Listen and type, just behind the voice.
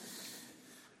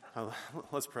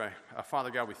Let's pray.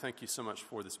 Father God, we thank you so much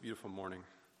for this beautiful morning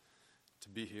to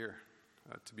be here,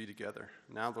 to be together.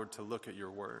 Now, Lord, to look at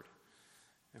your word.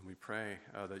 And we pray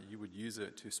that you would use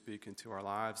it to speak into our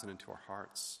lives and into our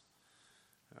hearts.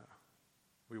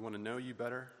 We want to know you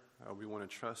better. We want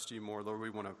to trust you more. Lord, we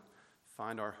want to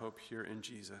find our hope here in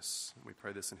Jesus. We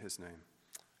pray this in his name.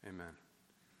 Amen.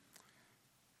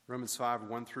 Romans 5,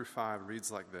 1 through 5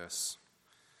 reads like this.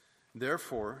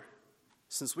 Therefore,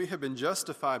 since we have been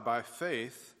justified by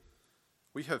faith,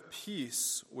 we have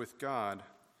peace with God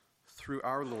through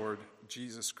our Lord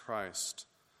Jesus Christ.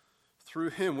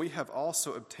 Through him we have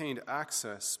also obtained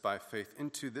access by faith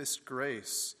into this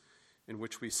grace in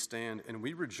which we stand, and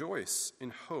we rejoice in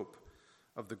hope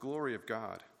of the glory of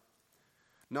God.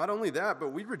 Not only that,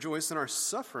 but we rejoice in our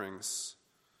sufferings,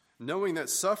 knowing that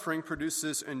suffering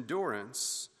produces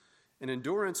endurance, and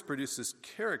endurance produces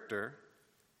character,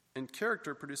 and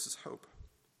character produces hope.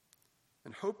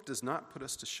 And hope does not put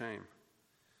us to shame,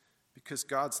 because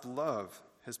God's love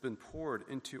has been poured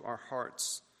into our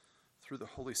hearts through the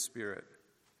Holy Spirit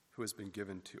who has been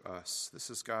given to us. This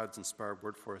is God's inspired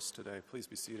word for us today. Please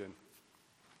be seated.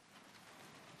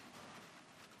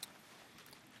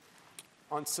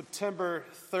 On September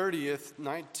 30th,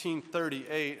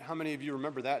 1938, how many of you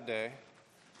remember that day?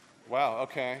 Wow,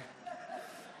 okay.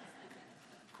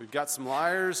 We've got some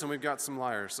liars and we've got some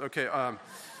liars. Okay,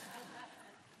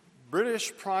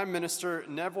 British Prime Minister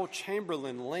Neville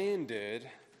Chamberlain landed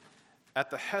at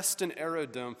the Heston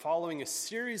Aerodrome following a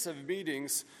series of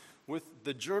meetings with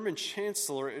the German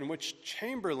Chancellor in which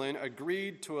Chamberlain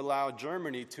agreed to allow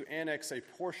Germany to annex a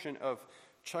portion of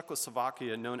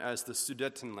Czechoslovakia known as the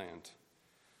Sudetenland,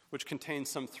 which contains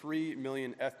some 3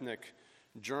 million ethnic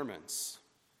Germans.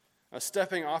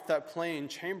 Stepping off that plane,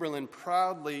 Chamberlain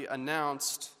proudly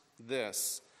announced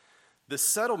this: the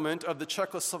settlement of the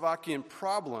Czechoslovakian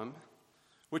problem,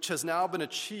 which has now been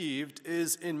achieved,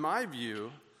 is, in my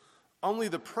view, only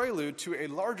the prelude to a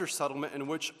larger settlement in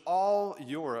which all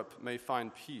Europe may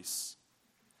find peace.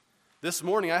 This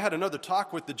morning, I had another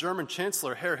talk with the German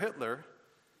Chancellor, Herr Hitler,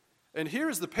 and here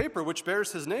is the paper which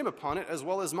bears his name upon it as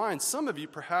well as mine. Some of you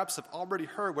perhaps have already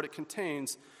heard what it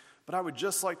contains, but I would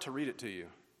just like to read it to you.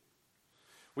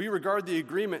 We regard the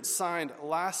agreement signed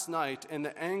last night and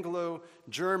the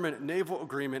Anglo-German naval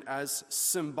agreement as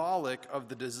symbolic of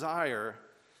the desire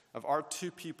of our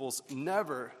two peoples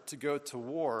never to go to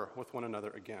war with one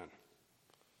another again.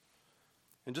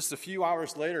 And just a few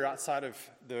hours later, outside of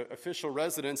the official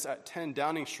residence at 10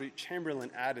 Downing Street,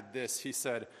 Chamberlain added this. He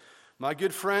said, "My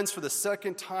good friends, for the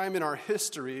second time in our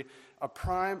history,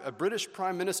 a British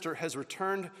Prime Minister has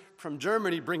returned from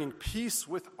Germany bringing peace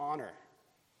with honor.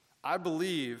 I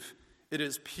believe it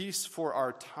is peace for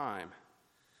our time.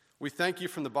 We thank you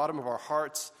from the bottom of our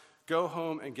hearts. Go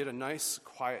home and get a nice,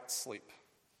 quiet sleep."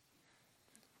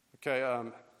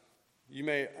 Okay, you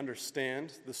may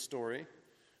understand the story,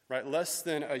 right? Less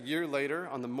than a year later,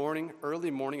 on the early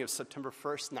morning of September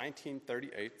 1st,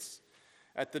 1938,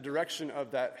 at the direction of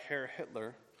that Herr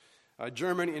Hitler,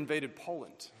 Germany invaded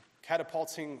Poland,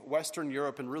 catapulting Western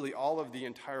Europe and really all of the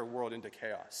entire world into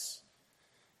chaos.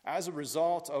 As a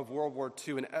result of World War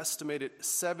II, an estimated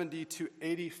 70 to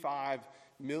 85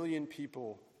 million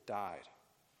people died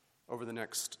over the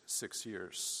next 6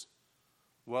 years,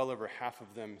 well over half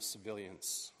of them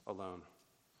civilians alone.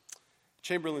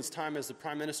 Chamberlain's time as the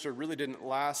prime minister really didn't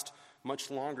last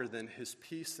much longer than his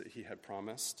peace that he had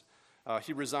promised.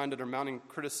 He resigned under mounting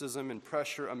criticism and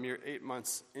pressure a mere 8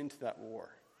 months into that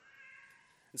war.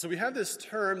 And so we have this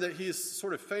term that he is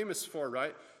sort of famous for,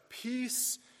 right?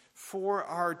 Peace for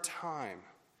our time.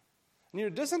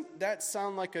 And doesn't that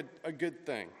sound like a good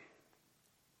thing?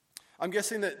 I'm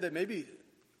guessing that maybe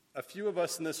a few of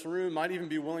us in this room might even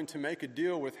be willing to make a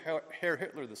deal with Herr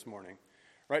Hitler this morning,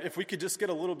 right? If we could just get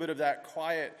a little bit of that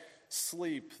quiet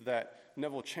sleep that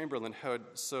Neville Chamberlain had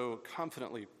so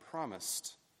confidently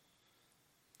promised.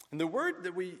 And the word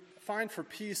that we find for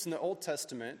peace in the Old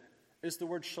Testament is the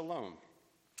word shalom.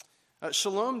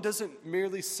 Shalom doesn't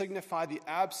merely signify the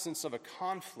absence of a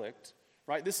conflict,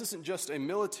 right? This isn't just a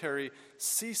military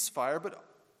ceasefire, but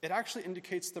it actually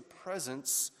indicates the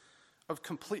presence of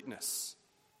completeness,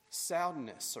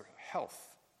 soundness, or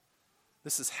health.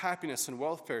 This is happiness and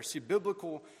welfare. See,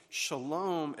 biblical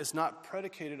shalom is not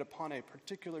predicated upon a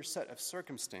particular set of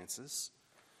circumstances,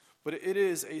 but it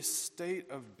is a state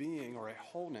of being or a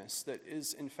wholeness that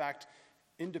is, in fact,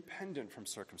 independent from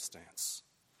circumstance.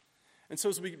 And so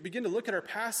as we begin to look at our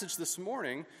passage this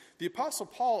morning, the Apostle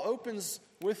Paul opens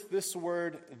with this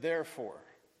word, therefore.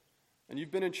 And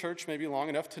you've been in church maybe long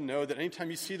enough to know that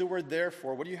anytime you see the word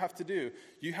therefore, what do?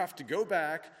 You have to go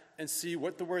back and see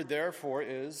what the word therefore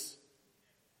is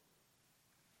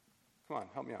Come on,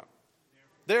 help me out.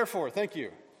 Therefore, thank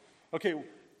you. Okay,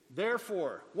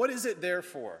 therefore, what is it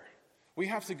therefore? We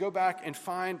have to go back and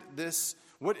find this.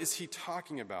 What is he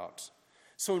talking about?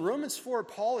 So in Romans 4,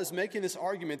 Paul is making this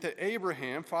argument that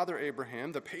Abraham, Father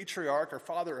Abraham, the patriarch or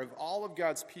father of all of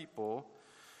God's people,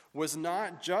 was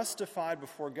not justified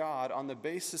before God on the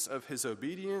basis of his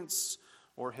obedience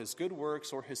or his good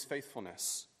works or his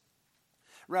faithfulness.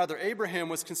 Rather, Abraham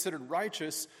was considered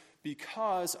righteous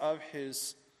because of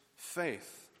his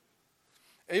faith.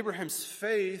 Abraham's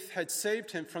faith had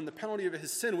saved him from the penalty of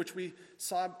his sin, which we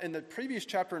saw in the previous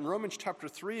chapter in Romans chapter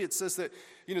 3. It says that,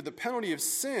 the penalty of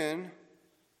sin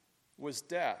was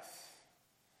death,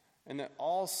 and that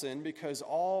all sin because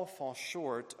all fall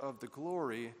short of the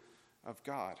glory of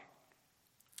God.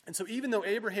 And so even though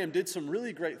Abraham did some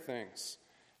really great things,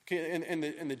 okay,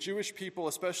 and the Jewish people,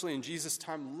 especially in Jesus'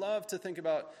 time, loved to think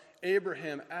about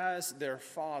Abraham as their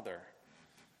father,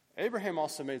 Abraham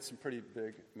also made some pretty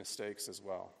big mistakes as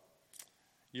well.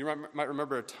 You might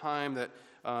remember a time that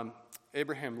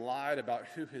Abraham lied about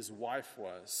who his wife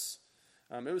was.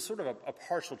 It was sort of a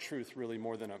partial truth, really,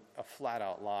 more than a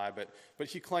flat-out lie. But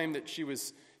he claimed that she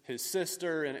was his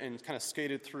sister and kind of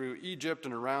skated through Egypt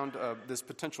and around this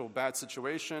potential bad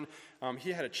situation.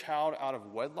 He had a child out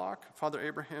of wedlock, Father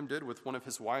Abraham did, with one of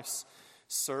his wife's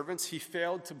servants. He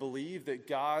failed to believe that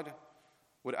God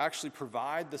would actually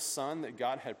provide the son that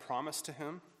God had promised to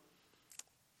him.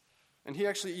 And he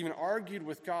actually even argued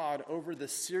with God over the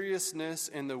seriousness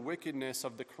and the wickedness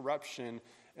of the corruption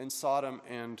in Sodom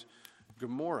and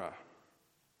Gomorrah.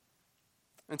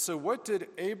 And so what did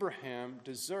Abraham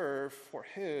deserve for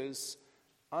his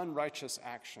unrighteous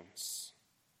actions?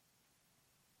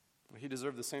 Well, he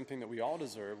deserved the same thing that we all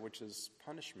deserve, which is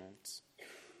punishment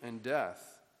and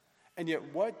death. And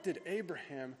yet what did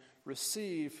Abraham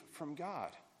receive from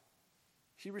God?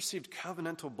 He received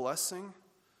covenantal blessing,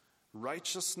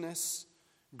 righteousness,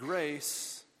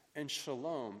 grace, and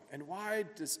shalom. And why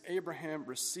does Abraham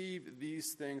receive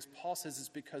these things? Paul says it's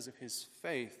because of his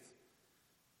faith,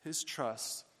 his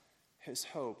trust, his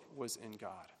hope was in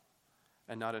God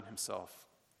and not in himself.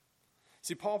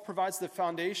 See, Paul provides the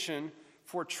foundation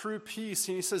for true peace.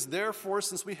 And he says, therefore,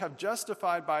 since we have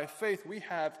justified by faith, we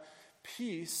have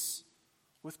peace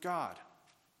with God.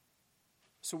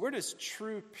 So where does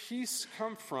true peace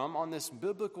come from on this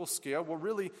biblical scale? Well,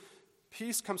 really,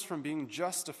 peace comes from being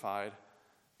justified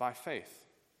by faith.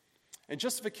 And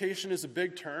justification is a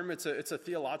big term. It's a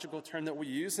theological term that we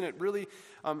use, and it really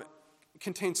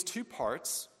contains two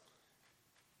parts.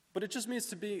 But it just means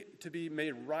to be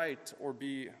made right or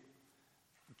be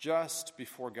just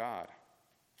before God.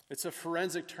 It's a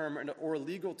forensic term or a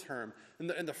legal term. And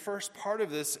the first part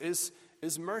of this is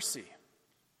mercy.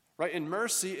 Right? And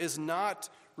mercy is not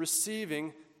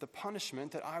receiving the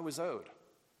punishment that I was owed.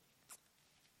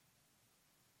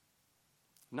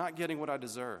 Not getting what I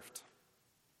deserved.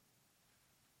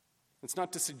 It's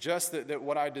not to suggest that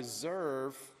what I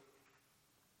deserve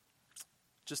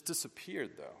just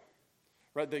disappeared, though.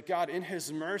 Right? That God, in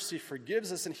his mercy,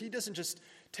 forgives us, and he doesn't just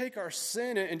take our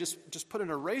sin and just put an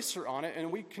eraser on it,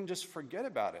 and we can just forget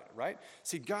about it, right?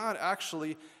 See, God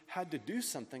actually had to do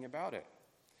something about it.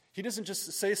 He doesn't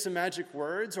just say some magic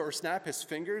words or snap his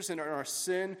fingers and our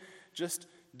sin just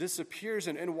disappears.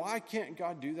 And why can't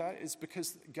God do that? Is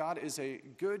because God is a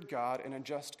good God and a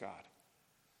just God.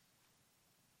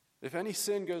 If any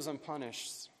sin goes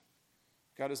unpunished,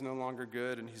 God is no longer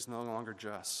good and he's no longer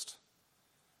just.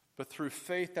 But through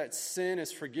faith, that sin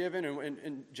is forgiven.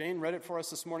 And Jane read it for us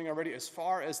this morning already. As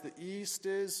far as the east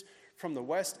is from the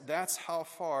west, that's how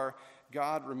far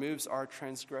God removes our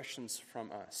transgressions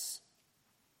from us.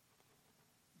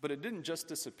 But it didn't just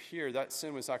disappear. That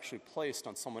sin was actually placed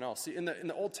on someone else. See, in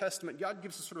the Old Testament, God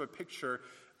gives us sort of a picture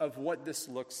of what this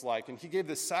looks like. And he gave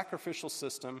this sacrificial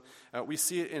system. We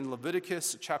see it in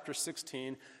Leviticus chapter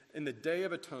 16 in the Day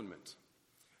of Atonement.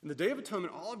 In the Day of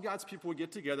Atonement, all of God's people would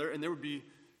get together, and there would be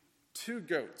 2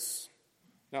 goats.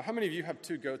 Now, how many of you have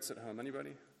 2 goats at home?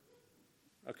 Anybody?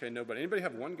 Okay, nobody. Anybody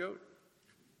have 1 goat?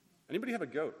 Anybody have a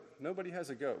goat? Nobody has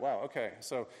a goat. Wow, okay.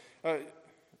 So,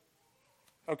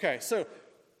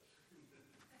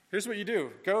 here's what you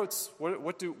do. Goats,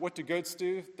 what do goats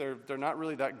do? They're not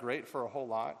really that great for a whole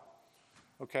lot.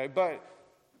 Okay, but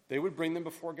they would bring them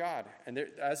before God and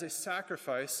as a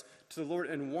sacrifice to the Lord.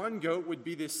 And 1 goat would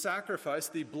be the sacrifice,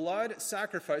 the blood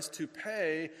sacrifice to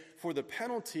pay for the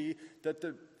penalty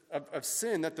of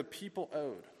sin that the people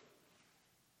owed.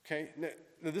 Okay, now,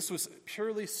 this was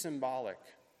purely symbolic.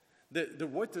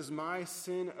 What does my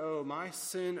sin owe? My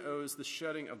sin owes the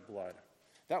shedding of blood.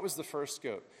 That was the first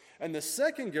goat. And the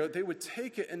second goat, they would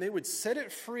take it and they would set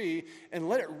it free and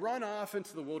let it run off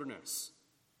into the wilderness.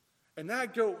 And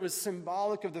that goat was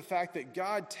symbolic of the fact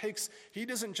that he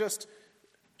doesn't just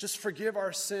forgive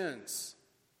our sins.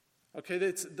 Okay,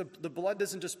 the blood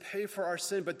doesn't just pay for our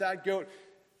sin, but that goat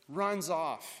runs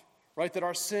off, right? That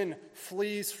our sin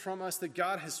flees from us, that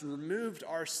God has removed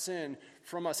our sin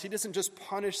from us. He doesn't just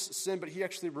punish sin, but he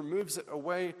actually removes it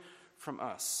away from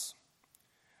us.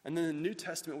 And then in the New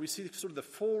Testament, we see sort of the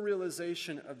full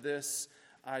realization of this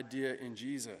idea in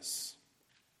Jesus.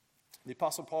 The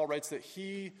Apostle Paul writes that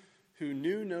he who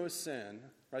knew no sin,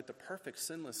 right, the perfect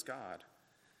sinless God,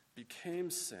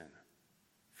 became sin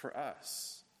for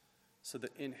us, so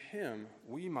that in him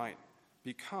we might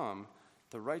become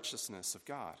the righteousness of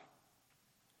God.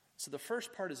 So the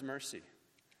first part is mercy.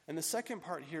 And the second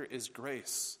part here is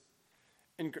grace.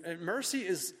 And mercy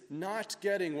is not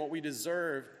getting what we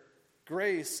deserve.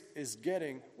 Grace is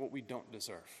getting what we don't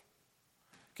deserve.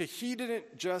 Okay, he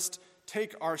didn't just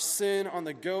take our sin on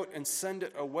the goat and send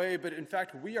it away, but in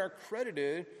fact, we are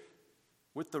credited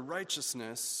with the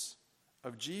righteousness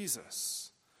of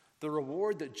Jesus. The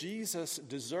reward that Jesus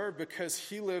deserved because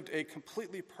he lived a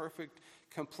completely perfect,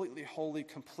 completely holy,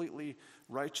 completely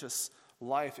righteous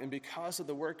life. And because of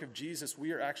the work of Jesus,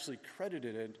 we are actually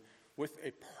credited with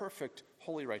a perfect,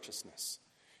 holy righteousness.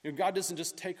 You know, God doesn't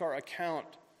just take our account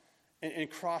and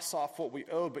cross off what we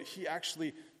owe, but he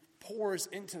actually pours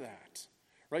into that.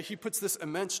 Right? He puts this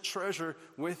immense treasure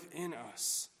within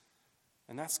us.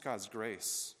 And that's God's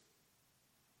grace.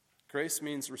 Grace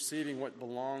means receiving what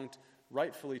belonged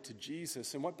rightfully to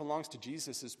Jesus. And what belongs to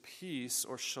Jesus is peace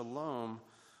or shalom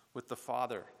with the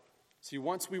Father. See,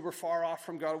 once we were far off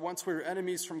from God, once we were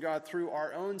enemies from God through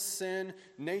our own sin,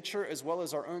 nature, as well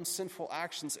as our own sinful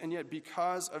actions, and yet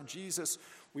because of Jesus,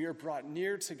 we are brought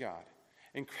near to God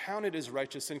and counted as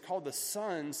righteous and called the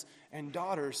sons and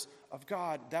daughters of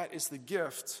God. That is the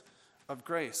gift of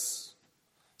grace.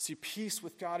 See, peace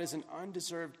with God is an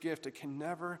undeserved gift. It can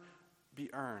never be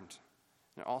earned,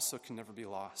 and it also can never be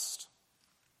lost.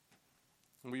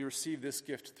 And we receive this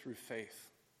gift through faith.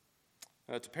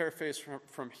 To paraphrase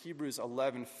from Hebrews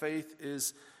 11, faith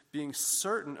is being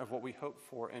certain of what we hope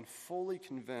for and fully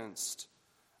convinced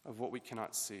of what we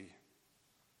cannot see.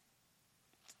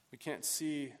 We can't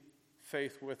see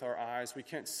faith with our eyes. We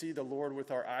can't see the Lord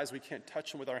with our eyes. We can't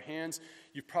touch him with our hands.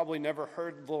 You've probably never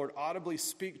heard the Lord audibly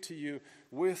speak to you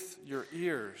with your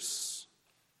ears.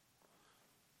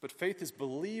 But faith is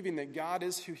believing that God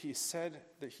is who he said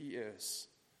that he is,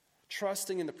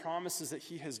 trusting in the promises that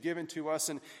he has given to us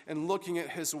and looking at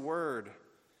his word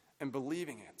and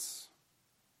believing it.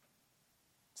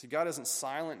 See, God isn't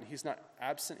silent. He's not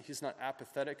absent. He's not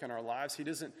apathetic in our lives. He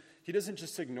doesn't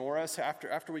just ignore us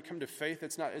after we come to faith.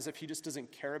 It's not as if he just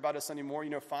doesn't care about us anymore.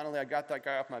 You know, finally I got that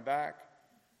guy off my back.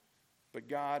 But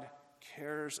God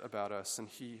cares about us, and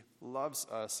he loves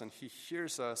us, and he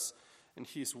hears us, and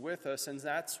he's with us. And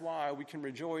that's why we can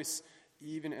rejoice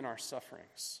even in our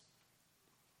sufferings.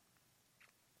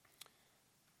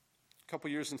 A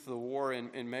couple years into the war,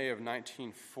 in May of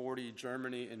 1940,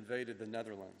 Germany invaded the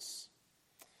Netherlands.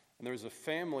 And there was a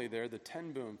family there, the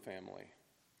Ten Boom family.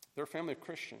 They're a family of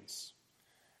Christians.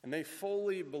 And they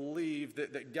fully believed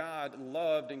that God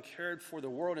loved and cared for the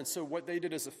world. And so what they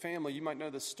did as a family, you might know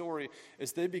the story,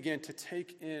 is they began to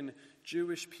take in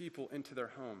Jewish people into their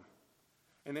home.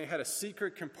 And they had a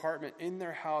secret compartment in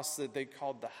their house that they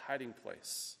called the hiding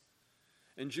place.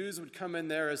 And Jews would come in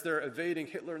there as they're evading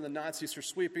Hitler and the Nazis, who are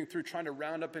sweeping through, trying to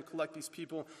round up and collect these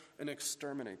people and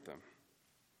exterminate them.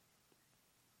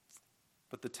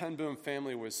 But the Ten Boom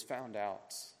family was found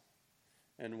out.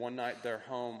 And one night their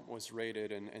home was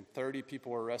raided and 30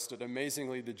 people were arrested.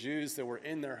 Amazingly, the Jews that were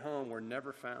in their home were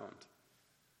never found.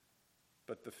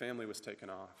 But the family was taken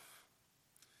off.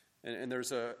 And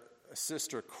there's a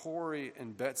sister, Corrie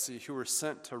and Betsy, who were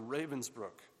sent to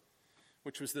Ravensbrück,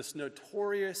 which was this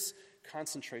notorious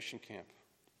concentration camp.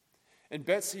 And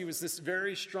Betsy was this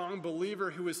very strong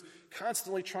believer who was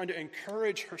constantly trying to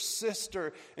encourage her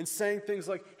sister and saying things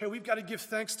like, hey, we've got to give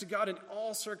thanks to God in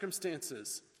all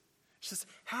circumstances. She says,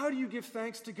 how do you give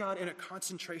thanks to God in a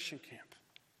concentration camp?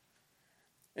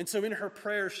 And so in her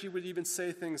prayer, she would even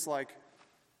say things like,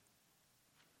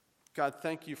 God,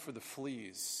 thank you for the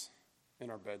fleas in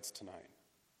our beds tonight.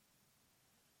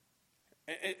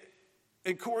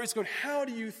 And Corey's going, how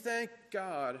do you thank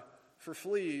God for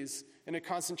fleas in a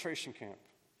concentration camp?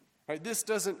 Right? This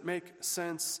doesn't make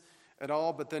sense at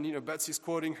all. But then, Betsy's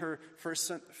quoting her 1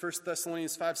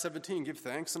 Thessalonians 5:17, give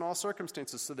thanks in all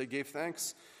circumstances. So they gave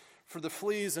thanks for the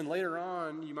fleas, and later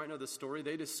on, you might know the story,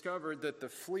 they discovered that the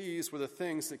fleas were the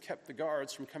things that kept the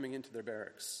guards from coming into their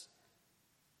barracks.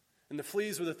 And the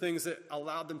fleas were the things that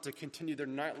allowed them to continue their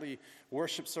nightly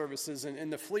worship services.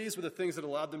 And the fleas were the things that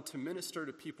allowed them to minister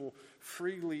to people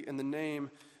freely in the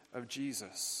name of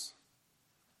Jesus.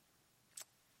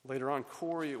 Later on,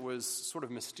 Corrie was sort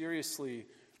of mysteriously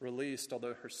released,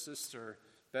 although her sister,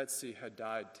 Betsy, had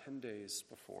died 10 days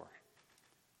before.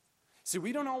 See,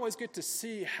 we don't always get to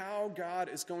see how God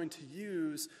is going to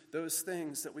use those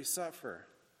things that we suffer.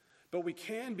 But we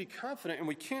can be confident and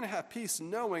we can have peace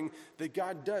knowing that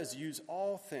God does use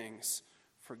all things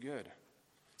for good.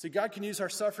 See, God can use our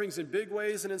sufferings in big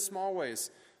ways and in small ways.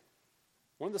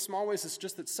 One of the small ways is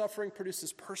just that suffering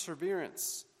produces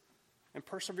perseverance. And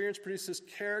perseverance produces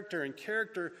character, and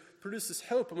character produces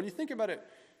hope. And when you think about it,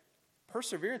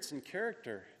 perseverance and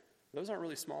character, those aren't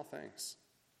really small things.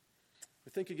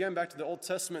 We think again back to the Old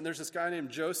Testament, and there's this guy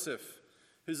named Joseph,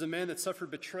 who's a man that suffered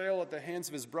betrayal at the hands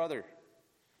of his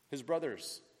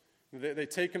brothers. They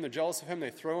take him, they're jealous of him,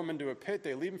 they throw him into a pit,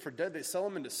 they leave him for dead, they sell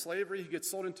him into slavery, he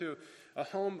gets sold into a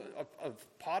home of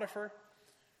Potiphar.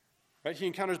 Right? He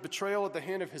encounters betrayal at the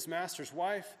hand of his master's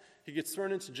wife, he gets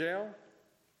thrown into jail.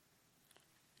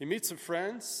 He meets some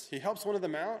friends, he helps one of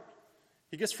them out,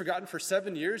 he gets forgotten for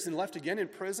 7 years and left again in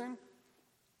prison.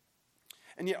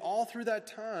 And yet all through that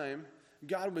time,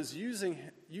 God was using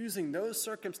those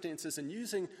circumstances and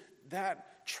using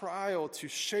that trial to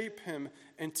shape him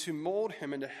and to mold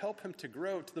him and to help him to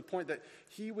grow to the point that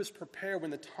he was prepared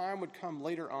when the time would come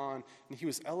later on and he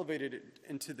was elevated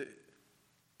in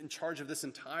charge of this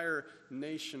entire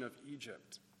nation of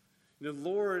Egypt. The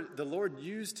Lord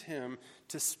used him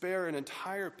to spare an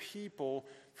entire people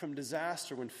from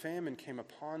disaster when famine came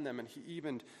upon them, and he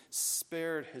even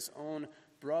spared his own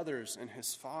brothers and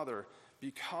his father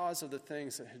because of the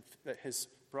things that his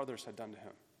brothers had done to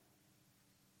him.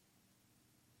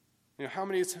 You know,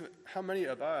 how many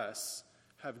of us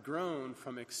have grown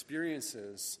from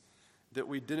experiences that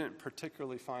we didn't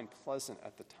particularly find pleasant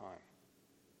at the time?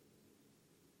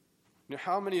 You know,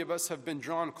 how many of us have been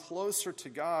drawn closer to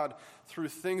God through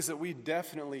things that we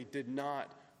definitely did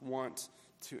not want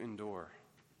to endure,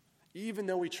 even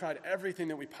though we tried everything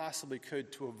that we possibly could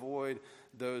to avoid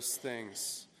those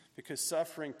things? Because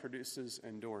suffering produces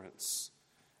endurance,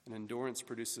 and endurance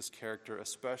produces character,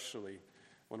 especially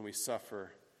when we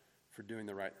suffer for doing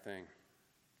the right thing.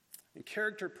 And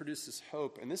character produces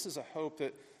hope, and this is a hope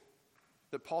that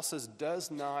Paul says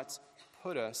does not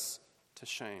put us to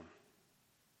shame.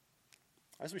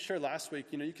 As we shared last week,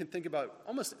 you can think about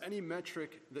almost any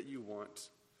metric that you want.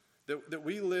 That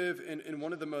we live in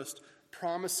one of the most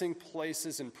promising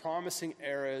places and promising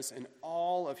eras in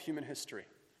all of human history.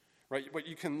 Right? But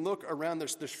you can look around,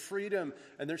 there's freedom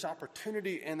and there's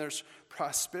opportunity and there's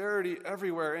prosperity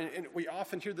everywhere. And we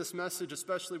often hear this message,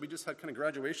 especially we just had kind of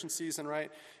graduation season, right?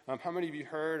 How many of you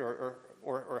heard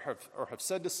or have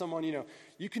said to someone,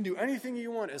 you can do anything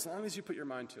you want as long as you put your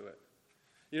mind to it.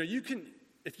 You can,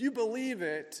 if you believe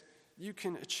it, you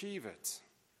can achieve it.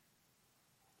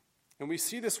 And we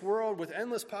see this world with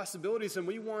endless possibilities and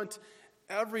we want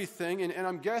everything. And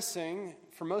I'm guessing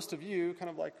for most of you, kind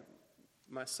of like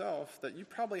myself, that you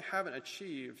probably haven't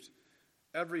achieved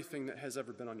everything that has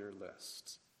ever been on your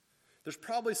list. There's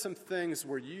probably some things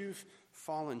where you've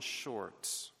fallen short.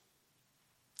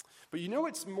 But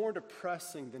what's more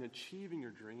depressing than achieving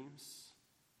your dreams?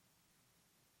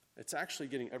 It's actually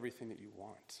getting everything that you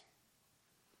want.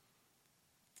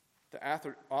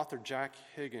 The author Jack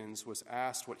Higgins was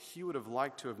asked what he would have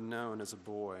liked to have known as a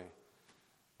boy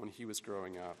when he was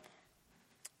growing up.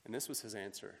 And this was his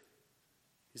answer.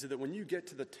 He said that when you get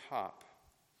to the top,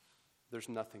 there's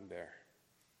nothing there.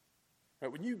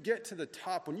 Right? When you get to the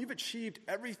top, when you've achieved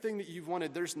everything that you've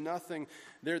wanted, there's nothing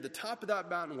there. The top of that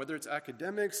mountain, whether it's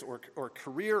academics or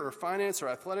career or finance or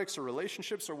athletics or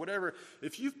relationships or whatever,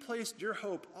 if you've placed your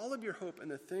hope, all of your hope in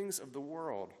the things of the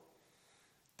world,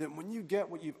 then when you get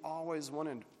what you've always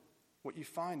wanted, what you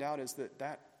find out is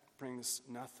that brings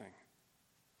nothing.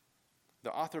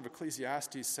 The author of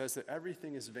Ecclesiastes says that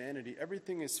everything is vanity,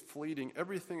 everything is fleeting,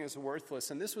 everything is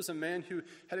worthless. And this was a man who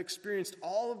had experienced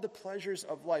all of the pleasures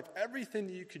of life, everything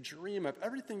that you could dream of,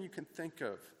 everything you can think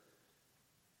of.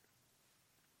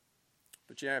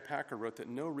 But J.I. Packer wrote that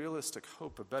no realistic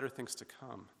hope of better things to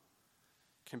come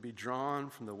can be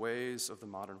drawn from the ways of the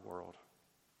modern world.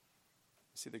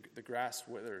 See, the grass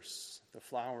withers, the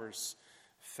flowers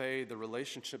fade, the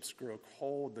relationships grow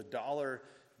cold, the dollar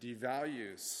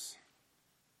devalues.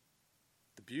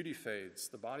 The beauty fades,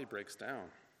 the body breaks down.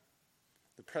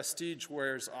 The prestige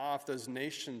wears off, those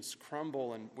nations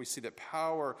crumble, and we see that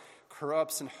power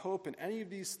corrupts, and hope in any of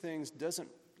these things doesn't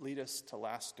lead us to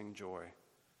lasting joy,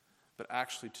 but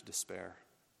actually to despair.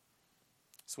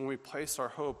 So when we place our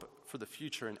hope for the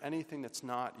future in anything that's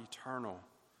not eternal,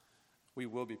 we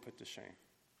will be put to shame.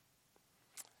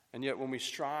 And yet when we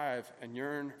strive and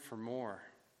yearn for more,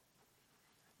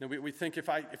 we think if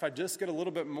I just get a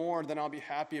little bit more, then I'll be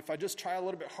happy. If I just try a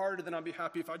little bit harder, then I'll be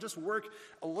happy. If I just work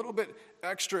a little bit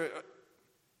extra.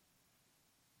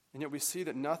 And yet we see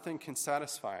that nothing can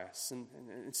satisfy us. And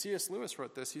C.S. Lewis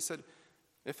wrote this. He said,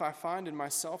 "If I find in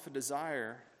myself a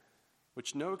desire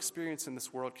which no experience in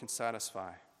this world can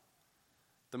satisfy,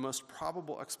 the most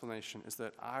probable explanation is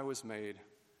that I was made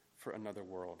for another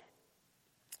world."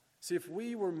 See, if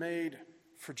we were made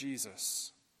for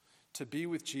Jesus, to be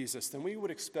with Jesus, then we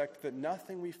would expect that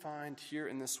nothing we find here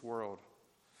in this world,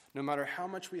 no matter how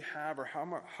much we have or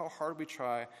how hard we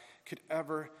try, could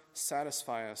ever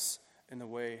satisfy us in the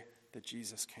way that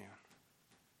Jesus can.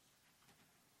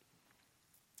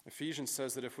 Ephesians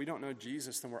says that if we don't know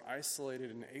Jesus, then we're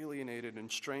isolated and alienated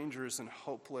and strangers and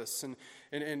hopeless and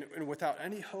without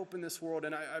any hope in this world.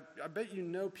 And I bet you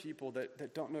know people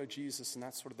that don't know Jesus, and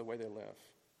that's sort of the way they live.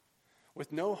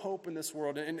 With no hope in this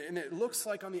world. And it looks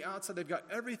like on the outside they've got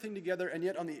everything together, and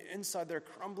yet on the inside they're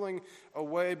crumbling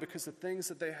away because the things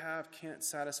that they have can't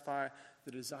satisfy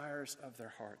the desires of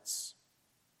their hearts.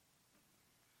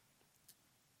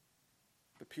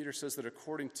 But Peter says that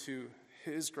according to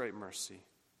his great mercy,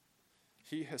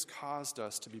 he has caused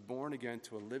us to be born again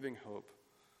to a living hope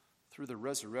through the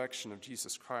resurrection of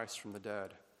Jesus Christ from the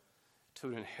dead, to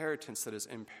an inheritance that is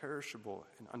imperishable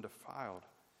and undefiled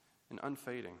and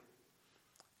unfading,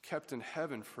 kept in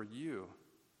heaven for you,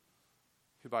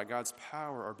 who by God's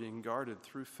power are being guarded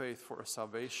through faith for a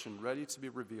salvation ready to be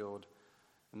revealed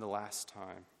in the last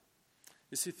time.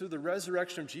 You see, through the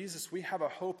resurrection of Jesus, we have a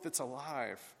hope that's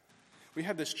alive. We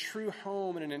have this true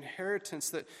home and an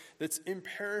inheritance that's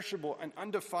imperishable and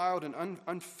undefiled and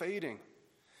unfading.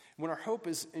 When our hope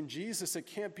is in Jesus, it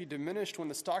can't be diminished. When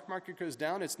the stock market goes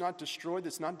down, it's not destroyed,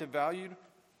 it's not devalued.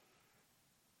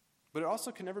 But it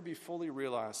also can never be fully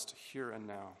realized here and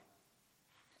now.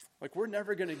 Like, we're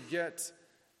never going to get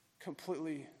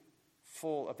completely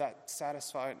full of that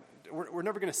satisfied. We're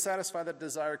never going to satisfy that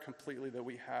desire completely that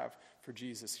we have for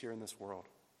Jesus here in this world.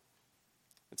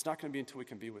 It's not going to be until we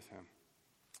can be with him.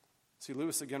 See,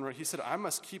 Lewis again wrote, he said, "I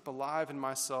must keep alive in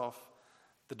myself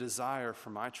the desire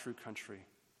for my true country,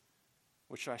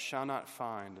 which I shall not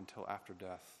find until after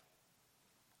death.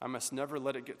 I must never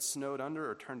let it get snowed under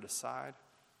or turned aside.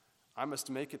 I must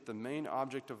make it the main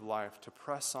object of life to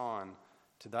press on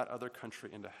to that other country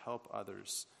and to help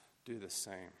others do the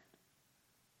same."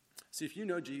 See, if you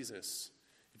know Jesus,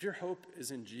 if your hope is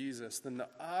in Jesus, then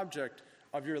the object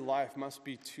of your life must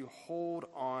be to hold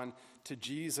on to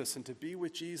Jesus and to be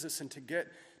with Jesus and to get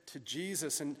to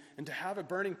Jesus and to have a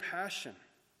burning passion.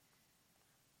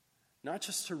 Not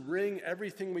just to wring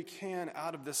everything we can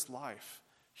out of this life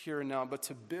here and now, but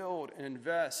to build and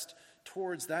invest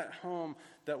towards that home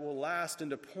that will last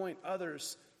and to point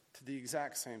others to the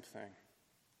exact same thing.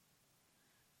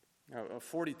 Now,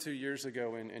 42 years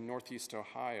ago in Northeast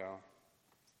Ohio,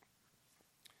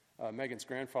 Megan's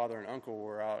grandfather and uncle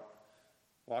were out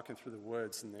walking through the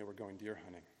woods, and they were going deer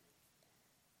hunting.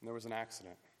 And there was an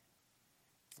accident.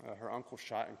 Her uncle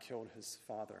shot and killed his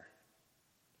father.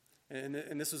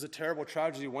 And this was a terrible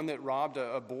tragedy, one that robbed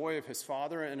a boy of his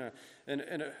father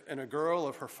and a girl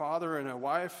of her father and a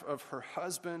wife of her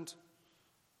husband,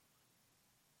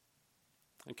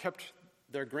 and kept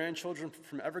their grandchildren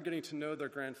from ever getting to know their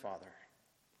grandfather.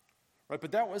 Right?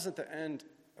 But that wasn't the end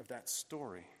of that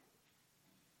story.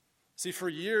 See, for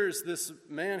years, this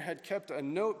man had kept a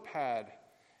notepad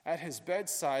at his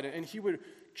bedside, and he would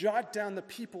jot down the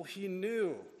people he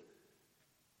knew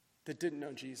that didn't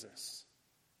know Jesus.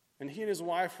 And he and his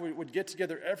wife would get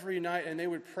together every night, and they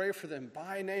would pray for them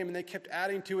by name, and they kept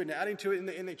adding to it,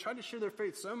 and they tried to share their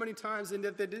faith so many times, and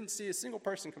yet they didn't see a single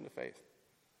person come to faith.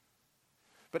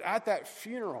 But at that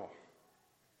funeral,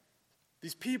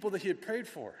 these people that he had prayed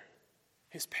for,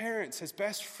 his parents, his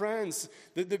best friends,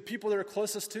 the people that are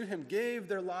closest to him, gave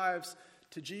their lives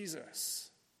to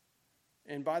Jesus.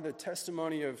 And by the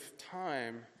testimony of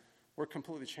time, were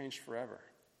completely changed forever.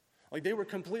 Like, they were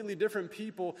completely different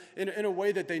people in a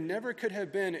way that they never could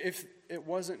have been if it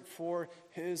wasn't for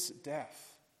his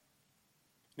death.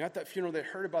 And at that funeral, they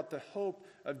heard about the hope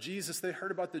of Jesus. They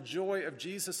heard about the joy of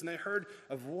Jesus, and they heard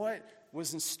of what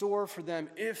was in store for them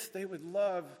if they would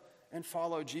love and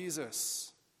follow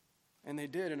Jesus. And they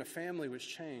did, and a family was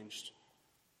changed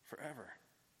forever.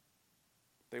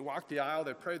 They walked the aisle,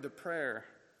 they prayed the prayer,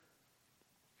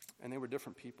 and they were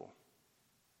different people.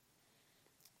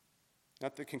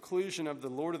 At the conclusion of the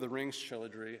Lord of the Rings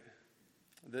trilogy,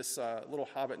 this little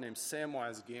hobbit named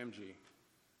Samwise Gamgee,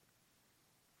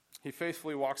 He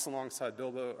faithfully walks alongside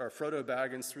Frodo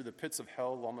Baggins through the pits of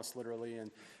hell, almost literally,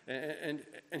 and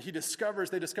they discover at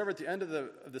the end of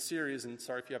the series, and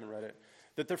sorry if you haven't read it,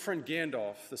 that their friend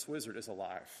Gandalf, this wizard, is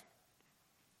alive.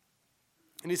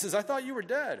 And he says, I thought you were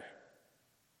dead,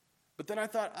 but then I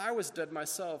thought I was dead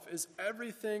myself. Is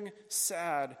everything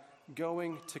sad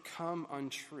going to come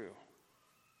untrue?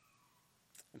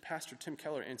 And Pastor Tim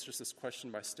Keller answers this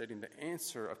question by stating the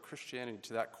answer of Christianity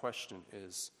to that question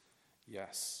is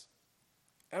yes.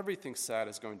 Everything sad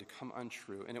is going to come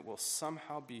untrue, and it will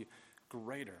somehow be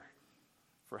greater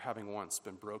for having once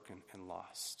been broken and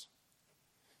lost.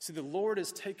 See, the Lord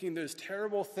is taking those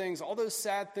terrible things, all those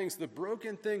sad things, the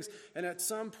broken things, and at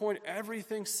some point,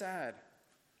 everything sad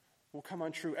will come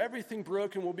untrue. Everything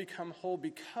broken will become whole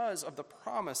because of the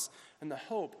promise and the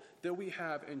hope that we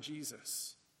have in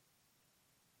Jesus.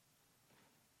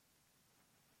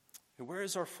 And where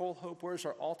is our full hope? Where is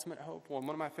our ultimate hope? Well, one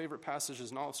of my favorite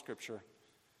passages in all of Scripture,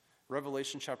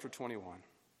 Revelation chapter 21,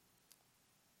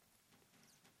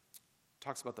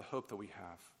 talks about the hope that we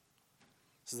have.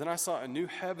 It says, Then I saw a new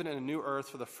heaven and a new earth,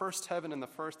 for the first heaven and the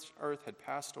first earth had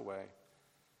passed away,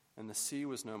 and the sea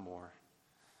was no more.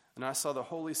 And I saw the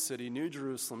holy city, New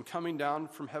Jerusalem, coming down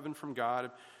from heaven from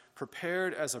God,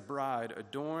 prepared as a bride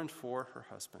adorned for her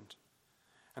husband.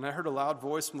 And I heard a loud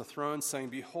voice from the throne saying,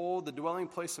 Behold, the dwelling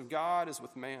place of God is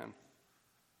with man.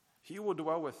 He will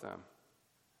dwell with them,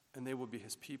 and they will be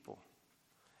his people.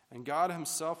 And God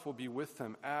himself will be with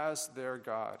them as their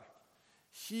God.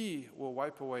 He will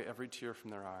wipe away every tear from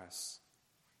their eyes,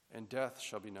 and death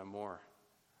shall be no more.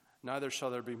 Neither shall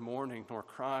there be mourning, nor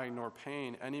crying, nor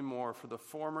pain any more, for the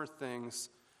former things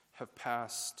have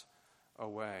passed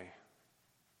away.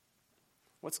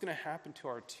 What's going to happen to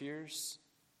our tears?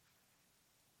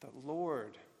 The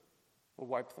Lord will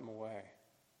wipe them away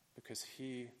because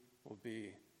he will be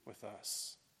with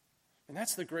us. And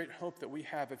that's the great hope that we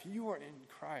have. If you are in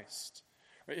Christ,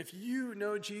 right? If you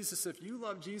know Jesus, if you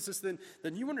love Jesus, then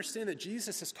you understand that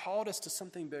Jesus has called us to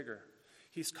something bigger.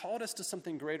 He's called us to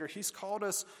something greater. He's called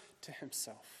us to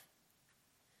himself.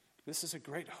 This is a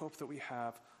great hope that we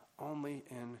have only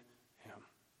in him.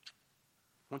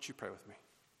 Won't you pray with me?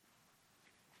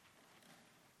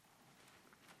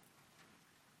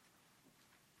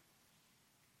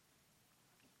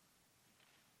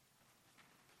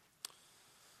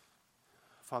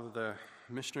 Father, the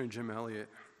missionary Jim Elliot,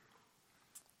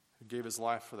 who gave his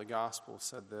life for the gospel,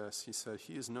 said this. He said,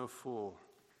 He is no fool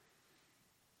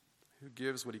who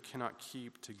gives what he cannot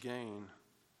keep to gain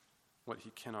what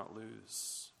he cannot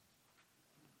lose.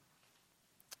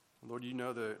 Lord, you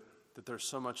know that there's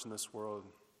so much in this world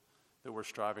that we're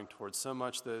striving towards, so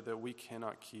much that we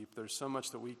cannot keep. There's so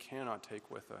much that we cannot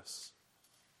take with us.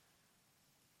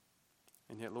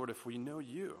 And yet, Lord, if we know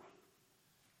you,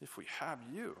 if we have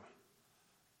you,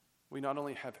 we not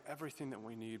only have everything that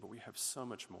we need, but we have so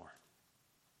much more.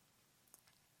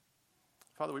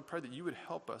 Father, we pray that you would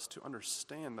help us to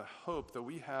understand the hope that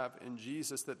we have in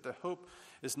Jesus, that the hope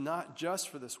is not just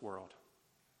for this world,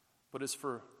 but is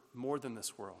for more than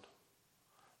this world.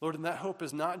 Lord, and that hope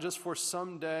is not just for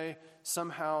someday,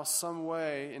 somehow, some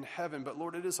way in heaven, but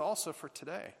Lord, it is also for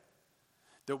today.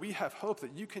 That we have hope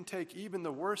that you can take even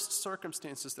the worst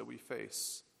circumstances that we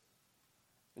face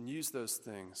and use those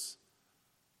things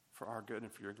for our good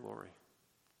and for your glory.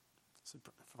 So,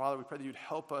 Father, we pray that you'd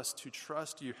help us to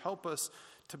trust you, help us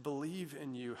to believe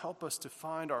in you, help us to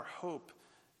find our hope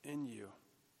in you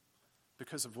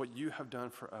because of what you have done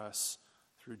for us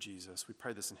through Jesus. We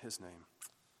pray this in his name.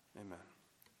 Amen.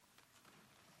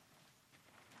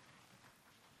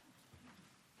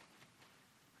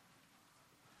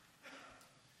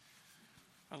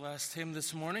 Our last hymn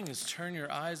this morning is Turn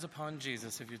Your Eyes Upon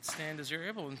Jesus. If you'd stand as you're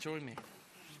able and join me.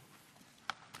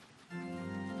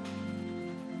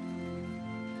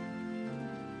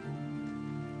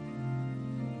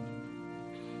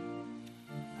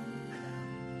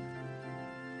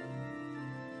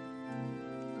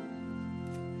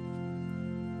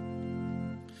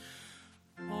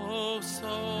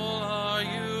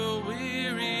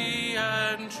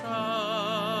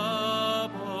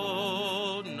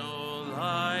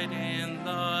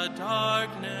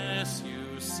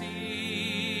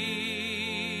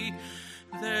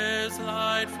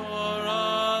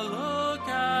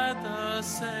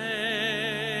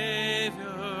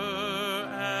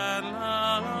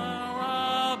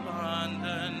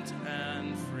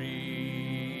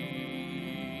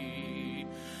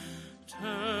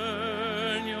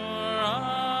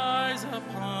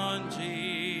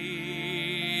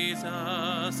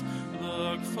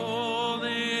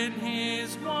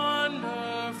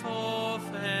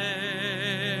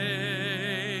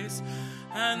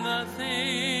 And the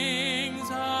thing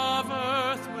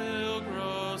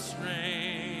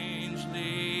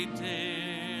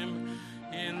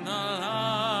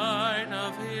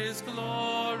his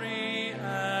glory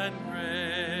and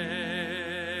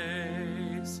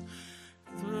grace.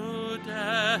 Through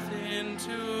death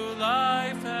into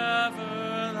life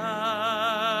everlasting,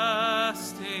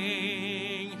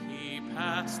 he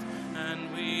passed,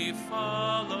 and we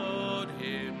followed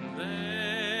him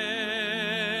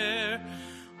there.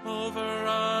 Over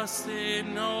us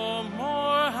sin no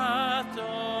more hath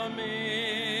dominion,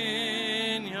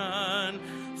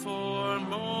 for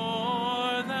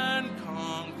more than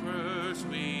conquerors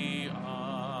we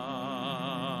are.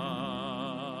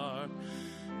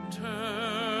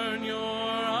 Turn your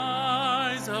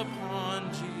eyes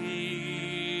upon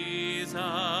Jesus,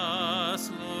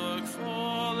 look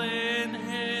full in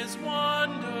his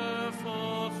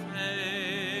wonderful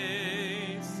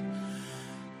face,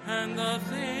 and the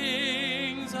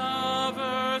things of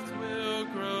earth will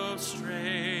grow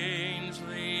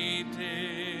strangely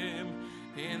dim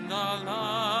in the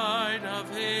light of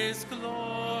his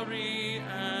glory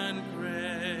and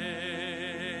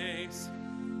grace.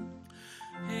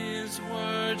 His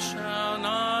word shall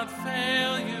not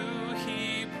fail you,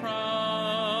 he promised.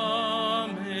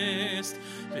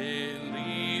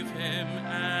 Believe him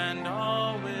and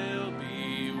all will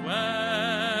be well.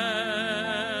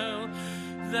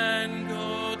 Then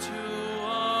go to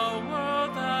a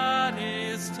world that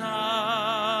is dying,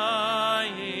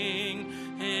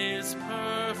 his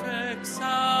perfect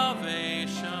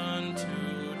salvation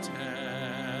to tell.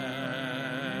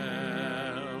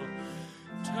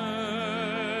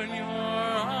 Turn your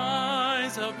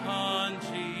eyes upon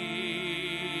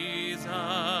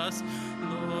Jesus,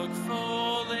 look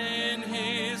full in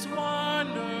his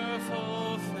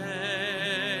wonderful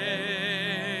face,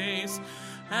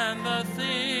 and the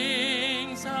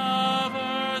things of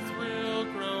earth will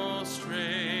grow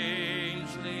strangely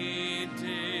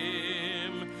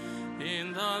dim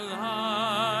in the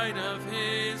light of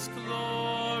his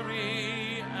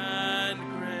glory and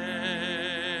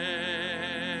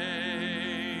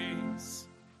grace.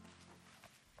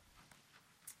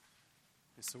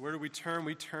 So where do we turn?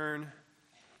 We turn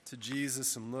to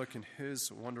Jesus and look in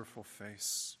his wonderful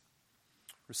face.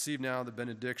 Receive now the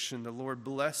benediction. The Lord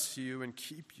bless you and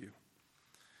keep you.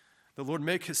 The Lord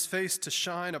make his face to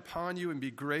shine upon you and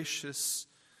be gracious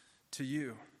to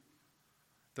you.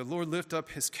 The Lord lift up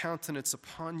his countenance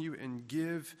upon you and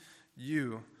give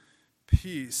you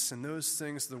peace. And those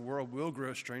things the world will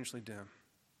grow strangely dim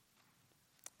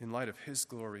in light of his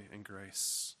glory and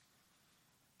grace.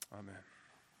 Amen.